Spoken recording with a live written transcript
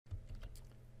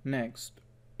Next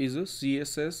is a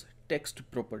CSS text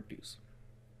properties.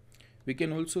 We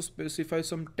can also specify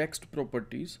some text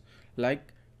properties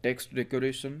like text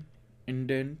decoration,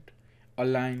 indent,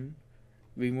 align.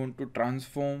 We want to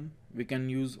transform. We can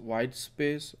use white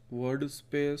space, word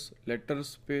space, letter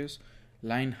space,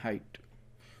 line height.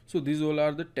 So these all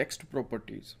are the text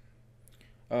properties.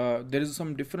 There is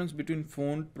some difference between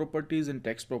font properties and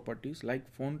text properties. Like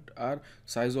font are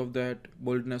size of that,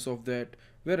 boldness of that,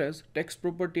 whereas text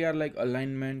property are like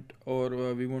alignment, or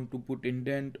we want to put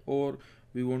indent, or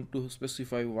we want to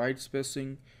specify white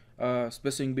spacing,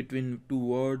 spacing between two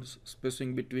words,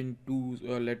 spacing between two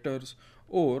letters,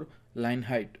 or line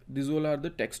height. These all are the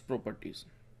text properties.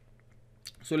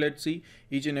 So let's see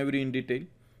each and every in detail.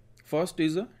 First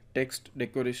is a text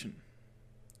decoration.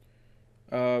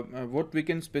 What we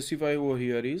can specify over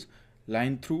here is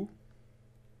line through.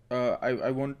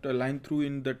 I want a line through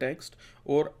in the text,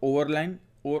 or overline,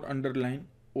 or underline,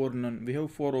 or none. We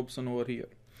have four options over here.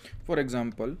 For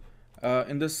example,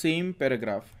 in the same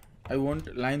paragraph, I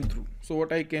want line through. So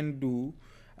what I can do,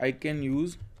 I can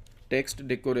use text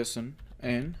decoration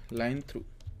and line through.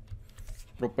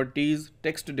 Properties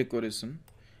text decoration,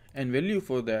 and value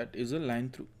for that is a line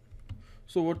through.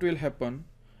 So what will happen,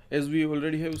 as we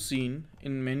already have seen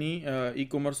in many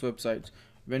e-commerce websites,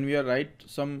 when we are write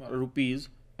some rupees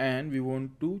and we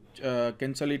want to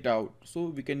cancel it out, so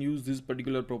we can use this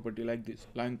particular property like this,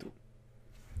 line through.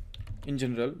 In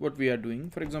general, what we are doing,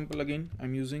 for example, again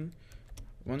I'm using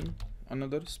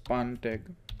another span tag.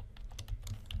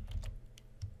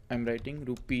 I'm writing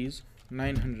rupees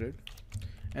 900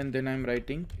 and then I'm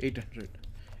writing 800,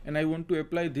 and I want to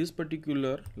apply this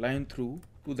particular line through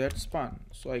to that span,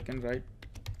 so I can write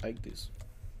like this.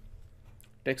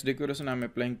 Text decoration I'm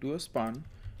applying to a span,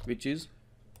 which is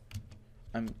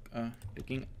I'm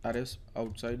taking rs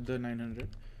outside the 900,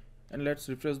 and let's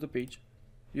refresh the page.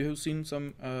 You have seen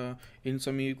some in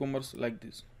some e-commerce like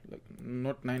this, like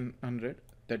not 900,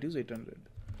 that is 800.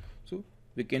 So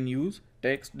we can use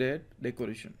text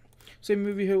decoration. Same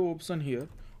way we have option here,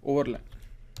 overline.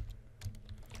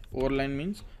 Overline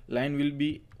means line will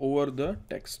be over the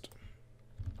text,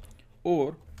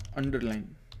 or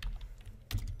underline,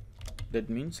 that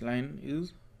means line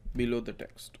is below the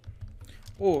text,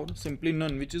 or simply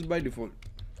none, which is by default.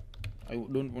 I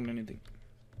don't want anything.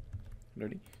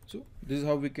 Ready? So this is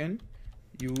how we can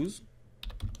use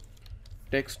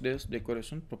text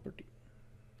decoration property.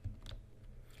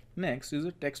 Next is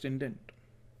a text indent.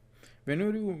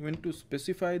 Whenever you want to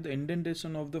specify the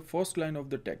indentation of the first line of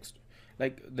the text,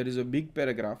 like there is a big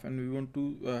paragraph and we want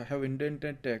to have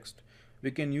indented text, we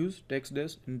can use text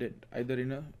indent either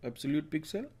in a absolute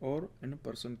pixel or in a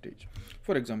percentage.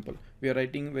 For example, we are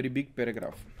writing a very big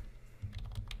paragraph.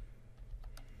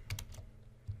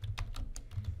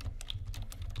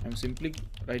 I'm simply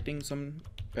writing some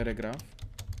paragraph,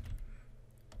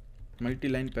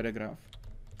 multi-line paragraph,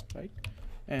 right?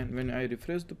 And when I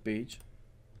refresh the page,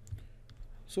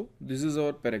 so this is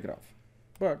our paragraph,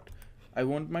 but I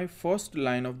want my first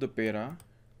line of the para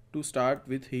to start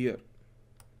with here.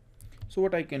 So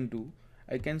what I can do,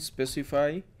 I can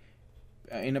specify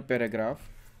in a paragraph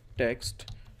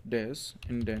text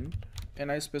indent,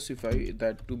 and I specify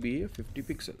that to be a 50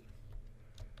 pixel.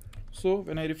 So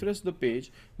when I refresh the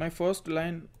page, my first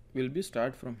line will be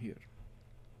start from here.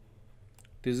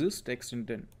 This is text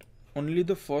indent. Only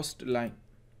the first line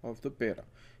of the para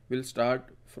will start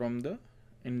from the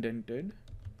indented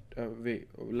way,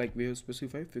 like we have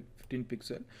specified 15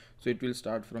 pixel, so it will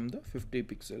start from the 50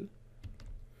 pixel.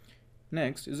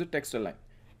 Next is a text align.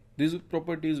 This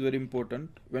property is very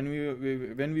important when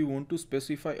we want to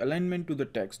specify alignment to the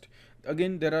text.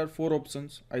 Again, there are four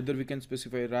options. Either we can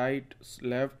specify right,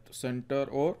 left, center,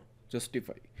 or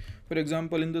justify. For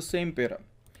example, in the same para,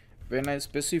 when I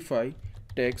specify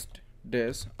text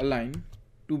align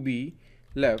to be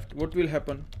left, what will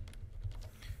happen?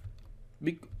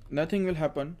 Nothing will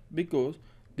happen, because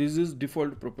this is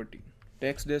default property.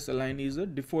 Text align is a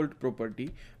default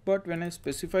property, but when I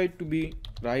specify it to be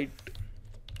right,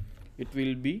 it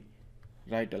will be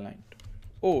right aligned,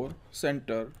 or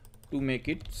center to make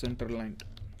it center aligned.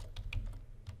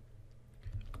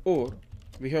 Or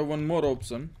we have one more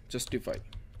option, justify,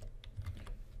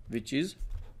 which is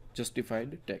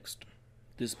justified text.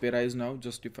 This para is now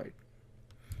justified.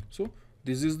 So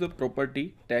this is the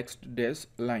property text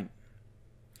align.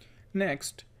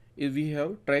 Next is we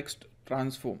have text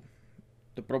transform.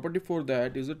 The property for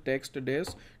that is a text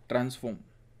transform,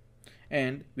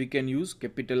 and we can use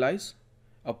capitalize,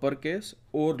 uppercase,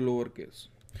 or lowercase.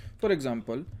 For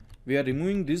example, we are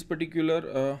removing this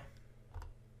particular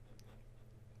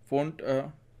font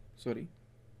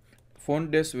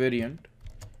variant,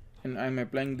 and I am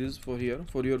applying this for here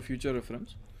for your future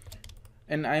reference,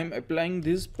 and I am applying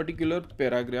this particular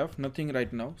paragraph, nothing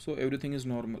right now, so everything is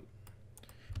normal.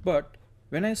 But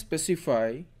when I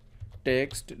specify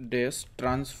text dash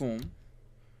transform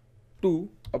to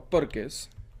uppercase,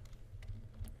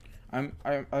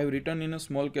 I've written in a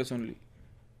small case only.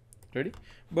 Ready?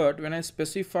 But when I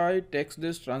specify text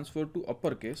dash transfer to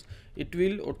uppercase, it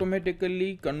will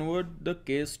automatically convert the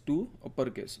case to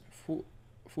uppercase.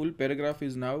 Full paragraph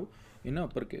is now in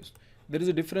uppercase. There is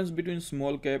a difference between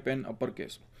small cap and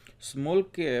uppercase. Small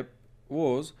cap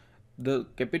was the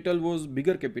capital was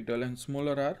bigger capital and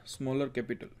smaller are smaller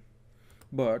capital.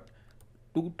 But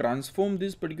to transform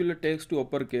this particular text to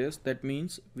uppercase, that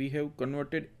means we have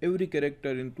converted every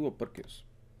character into uppercase.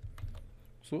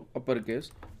 So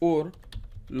uppercase or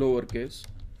lowercase,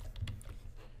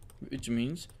 which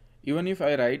means even if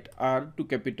I write R to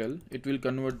capital, it will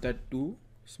convert that to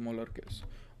smaller case.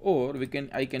 Or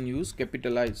I can use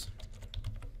capitalize,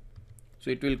 so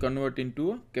it will convert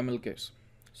into a camel case.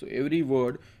 So every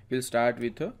word will start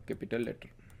with a capital letter.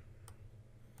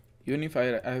 Even if I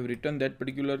have written that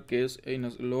particular case in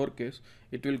a lower case,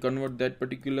 it will convert that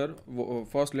particular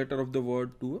first letter of the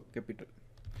word to a capital.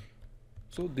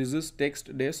 So this is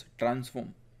text dash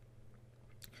transform.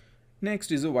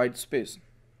 Next is a white space.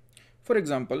 For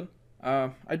example,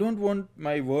 I don't want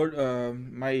my word,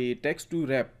 my text to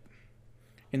wrap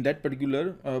in that particular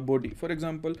body. For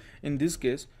example, in this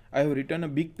case, I have written a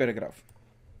big paragraph.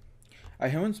 I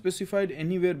haven't specified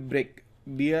anywhere break,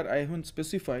 BR I haven't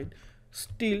specified.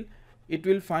 Still, it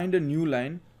will find a new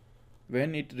line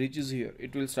when it reaches here.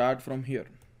 It will start from here.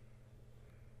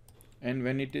 And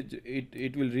when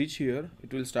it will reach here,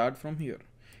 it will start from here.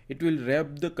 It will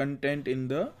wrap the content in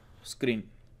the screen.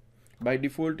 By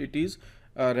default, it is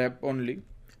wrap only.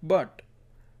 But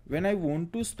when I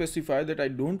want to specify that I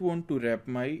don't want to wrap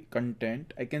my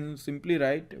content, I can simply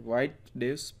write white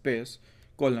dash space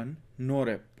colon no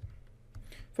wrap.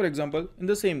 For example, in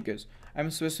the same case, I am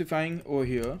specifying over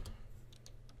here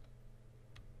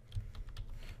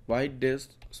white dash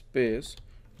space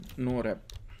no wrap.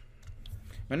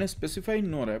 When I specify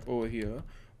no wrap over here,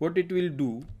 what it will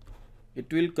do,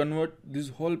 it will convert this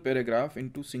whole paragraph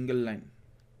into single line.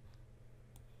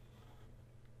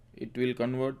 It will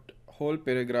convert whole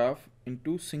paragraph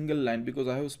into single line because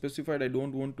I have specified I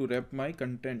don't want to wrap my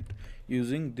content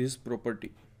using this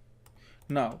property.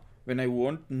 Now, when I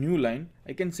want new line,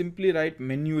 I can simply write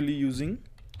manually using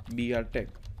BR tag.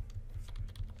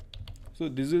 So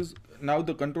this is now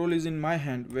the control is in my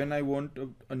hand when I want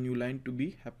a new line to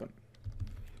be happen.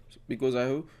 Because I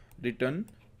have written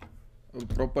a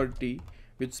property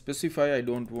which specify I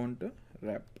don't want a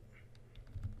wrap.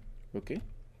 Okay.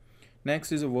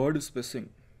 Next is a word spacing.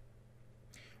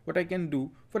 What I can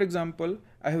do, for example,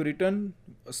 I have written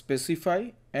specify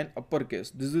and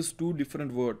uppercase. This is two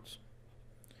different words.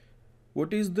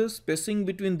 What is the spacing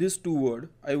between these two words?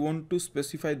 I want to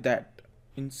specify that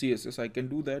in CSS. I can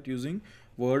do that using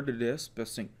word dash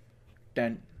spacing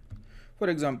 10. For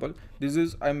example, this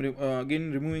is I'm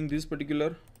again removing this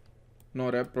particular no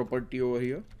wrap property over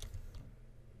here.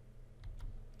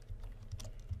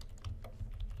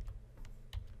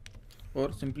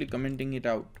 Or simply commenting it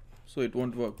out, so it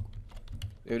won't work.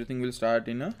 Everything will start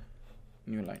in a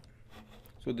new line.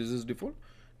 So this is default.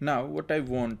 Now what I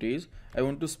want is I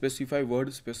want to specify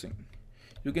word spacing.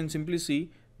 You can simply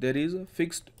see there is a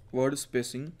fixed word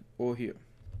spacing over here.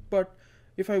 But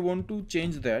if I want to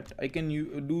change that, I can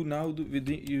do now with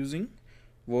using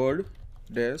word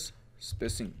dash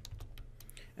spacing,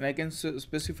 and I can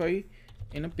specify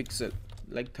in a pixel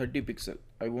like 30 pixel.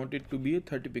 I want it to be a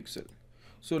 30 pixel.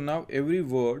 So now every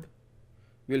word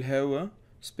will have a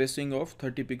spacing of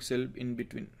 30 pixel in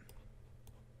between,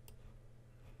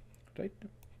 right?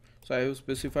 So I have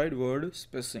specified word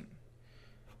spacing.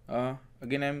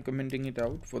 Again I am commenting it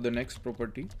out for the next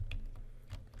property.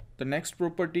 The next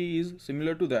property is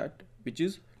similar to that, which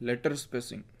is letter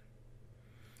spacing.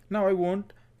 Now I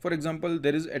want, for example,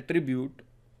 there is attribute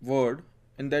word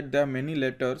in that there are many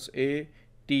letters A,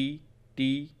 T,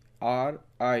 T, R,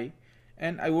 I,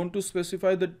 and I want to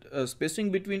specify the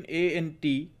spacing between A and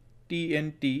T, T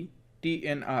and T, T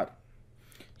and R.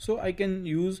 So I can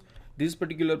use this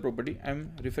particular property. I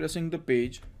am refreshing the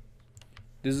page.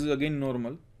 This is again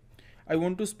normal. I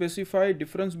want to specify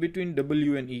difference between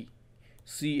W and E,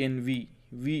 C and V,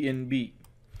 V and B.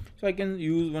 So I can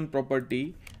use one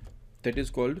property that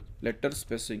is called letter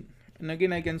spacing, and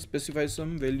again I can specify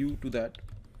some value to that,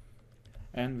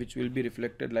 and which will be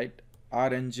reflected like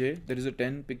R and J. There is a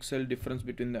 10 pixel difference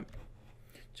between them.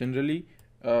 Generally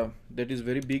that is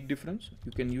very big difference.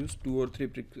 You can use 2 or 3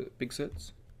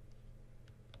 pixels.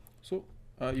 So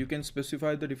you can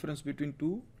specify the difference between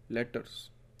two letters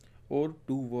or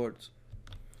two words.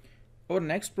 Our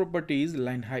next property is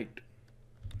line height.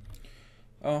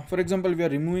 For example, we are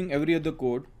removing every other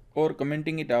code or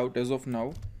commenting it out as of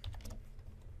now,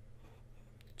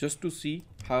 just to see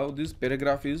how this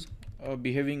paragraph is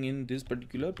behaving in this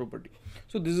particular property.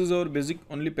 So this is our basic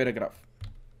only paragraph,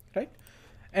 right?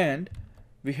 And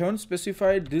we haven't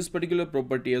specified this particular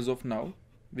property as of now,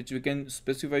 which we can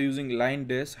specify using line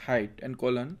dash height and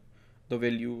colon the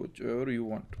value whichever you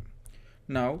want.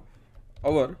 Now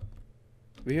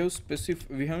we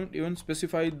haven't even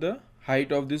specified the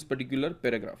height of this particular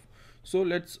paragraph. So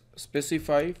let's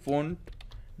specify font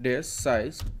dash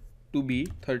size to be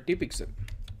 30 pixel.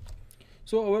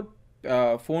 So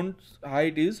our font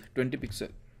height is 20 pixel.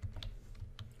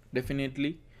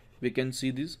 Definitely we can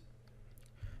see this,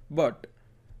 but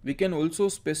we can also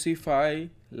specify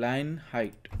line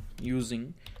height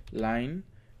using line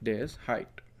dash height.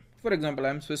 For example, I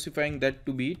am specifying that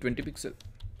to be 20 pixel.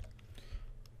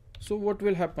 So what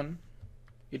will happen?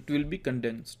 It will be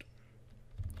condensed.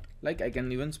 Like I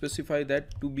can even specify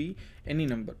that to be any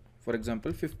number, for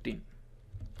example 15.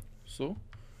 So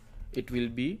it will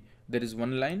be, there is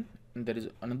one line and there is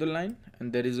another line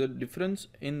and there is a difference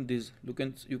in this.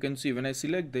 You can see when I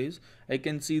select this, I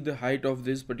can see the height of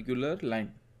this particular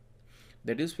line,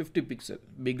 that is 50 pixel,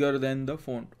 bigger than the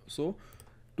font. So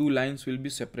two lines will be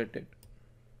separated.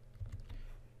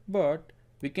 But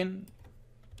we can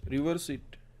reverse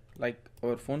it, like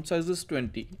our font size is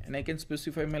 20 and I can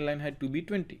specify my line height to be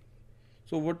 20.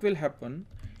 So what will happen?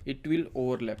 It will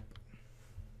overlap.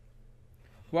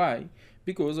 Why?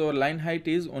 Because our line height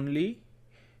is only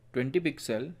 20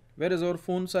 pixel, whereas our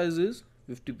font size is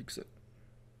 50 pixel.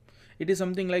 It is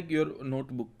something like your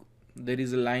notebook. There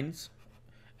is a lines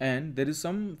and there is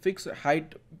some fixed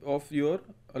height of your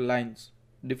lines,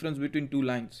 difference between two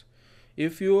lines.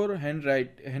 If your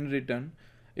handwritten,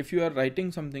 if you are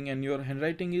writing something and your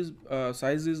handwriting is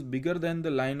size is bigger than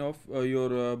the line of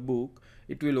your book,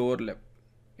 it will overlap.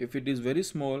 If it is very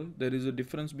small, there is a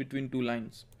difference between two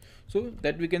lines. So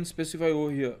that we can specify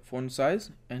over here, font size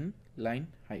and line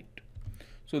height.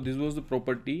 So this was the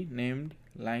property named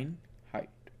line height.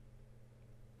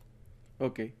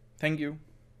 Okay, thank you.